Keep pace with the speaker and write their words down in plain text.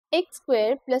x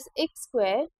square plus x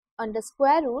square under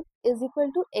square root is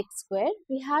equal to x square.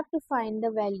 We have to find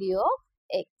the value of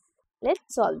x. Let's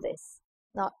solve this.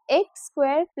 Now x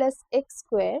square plus x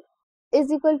square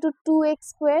is equal to 2x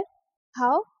square.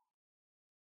 How?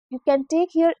 You can take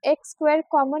here x square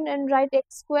common and write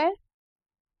x square.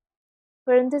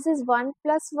 Parenthesis 1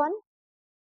 plus 1.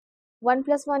 1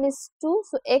 plus 1 is 2.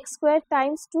 So x square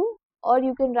times 2, or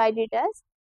you can write it as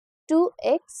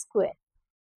 2x square.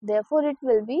 Therefore, it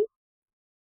will be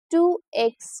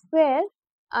 2x square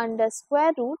under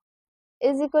square root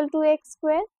is equal to x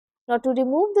square. Now, to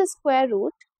remove the square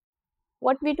root,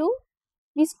 what we do?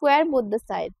 We square both the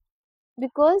sides,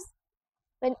 because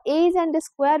when a is under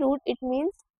square root, it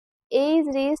means a is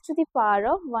raised to the power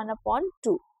of 1 upon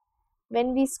 2.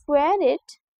 When we square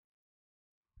it,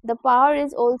 the power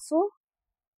is also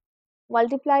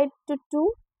multiplied to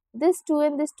 2. This 2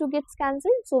 and this 2 gets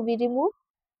cancelled, so we remove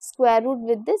square root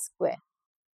with this square.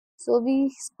 So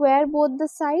we square both the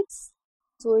sides.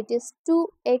 So it is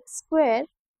 2x square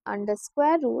under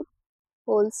square root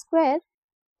whole square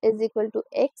is equal to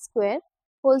x square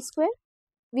whole square.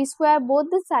 We square both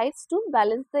the sides to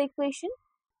balance the equation.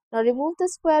 Now remove the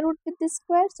square root with this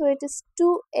square. So it is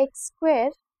 2x square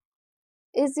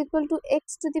is equal to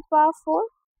x to the power 4,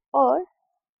 or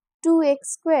 2x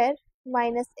square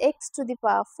minus x to the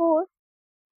power 4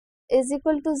 is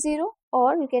equal to 0,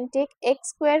 or you can take x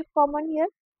square common here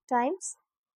times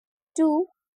 2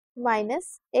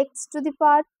 minus x to the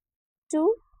power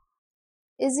 2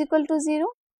 is equal to 0.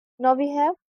 Now we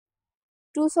have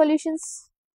two solutions.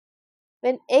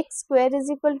 When x square is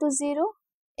equal to 0,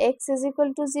 x is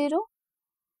equal to 0.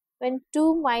 When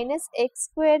 2 minus x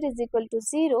square is equal to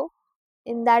 0,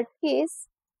 in that case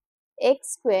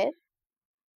x square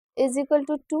is equal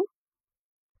to 2,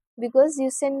 because you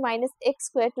send minus x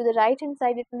square to the right hand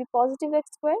side, it will be positive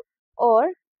x square,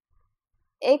 or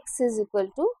x is equal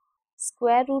to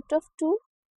square root of 2,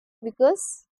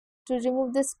 because to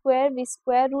remove the square we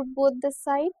square root both the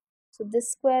side. So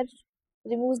this square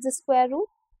removes the square root.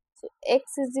 So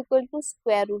x is equal to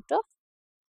square root of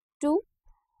 2.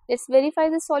 Let's verify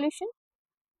the solution.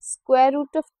 Square root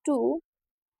of 2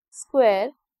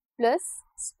 square plus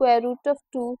square root of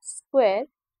 2 square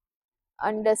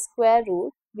under square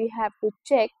root. We have to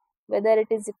check whether it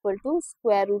is equal to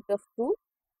square root of 2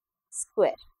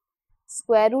 square.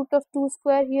 Square root of 2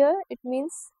 square here, it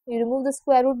means you remove the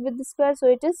square root with the square. So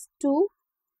it is 2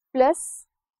 plus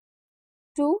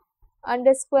 2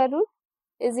 under square root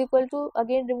is equal to,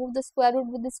 again remove the square root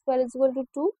with the square, is equal to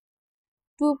 2.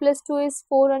 2 plus 2 is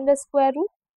 4 under square root.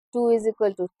 2 is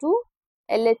equal to 2.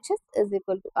 LHS is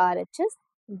equal to RHS.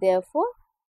 Therefore,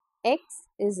 x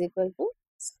is equal to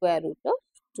square root of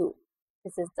 2.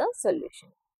 This is the solution.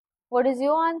 What is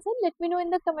your answer? Let me know in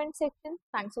the comment section.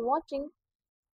 Thanks for watching.